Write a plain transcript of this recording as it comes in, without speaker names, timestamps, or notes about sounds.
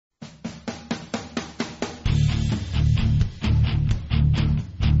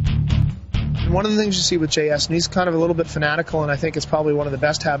one of the things you see with JS, and he's kind of a little bit fanatical, and I think it's probably one of the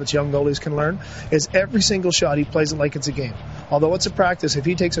best habits young goalies can learn, is every single shot he plays it like it's a game. Although it's a practice, if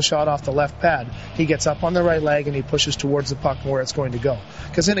he takes a shot off the left pad, he gets up on the right leg and he pushes towards the puck where it's going to go.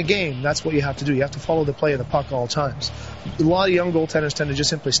 Because in a game, that's what you have to do. You have to follow the play of the puck all times. A lot of young goaltenders tend to just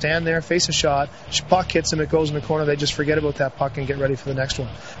simply stand there, face a shot, puck hits them, it goes in the corner, they just forget about that puck and get ready for the next one.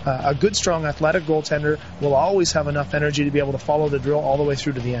 A good, strong, athletic goaltender will always have enough energy to be able to follow the drill all the way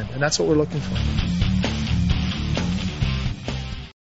through to the end, and that's what we're looking for.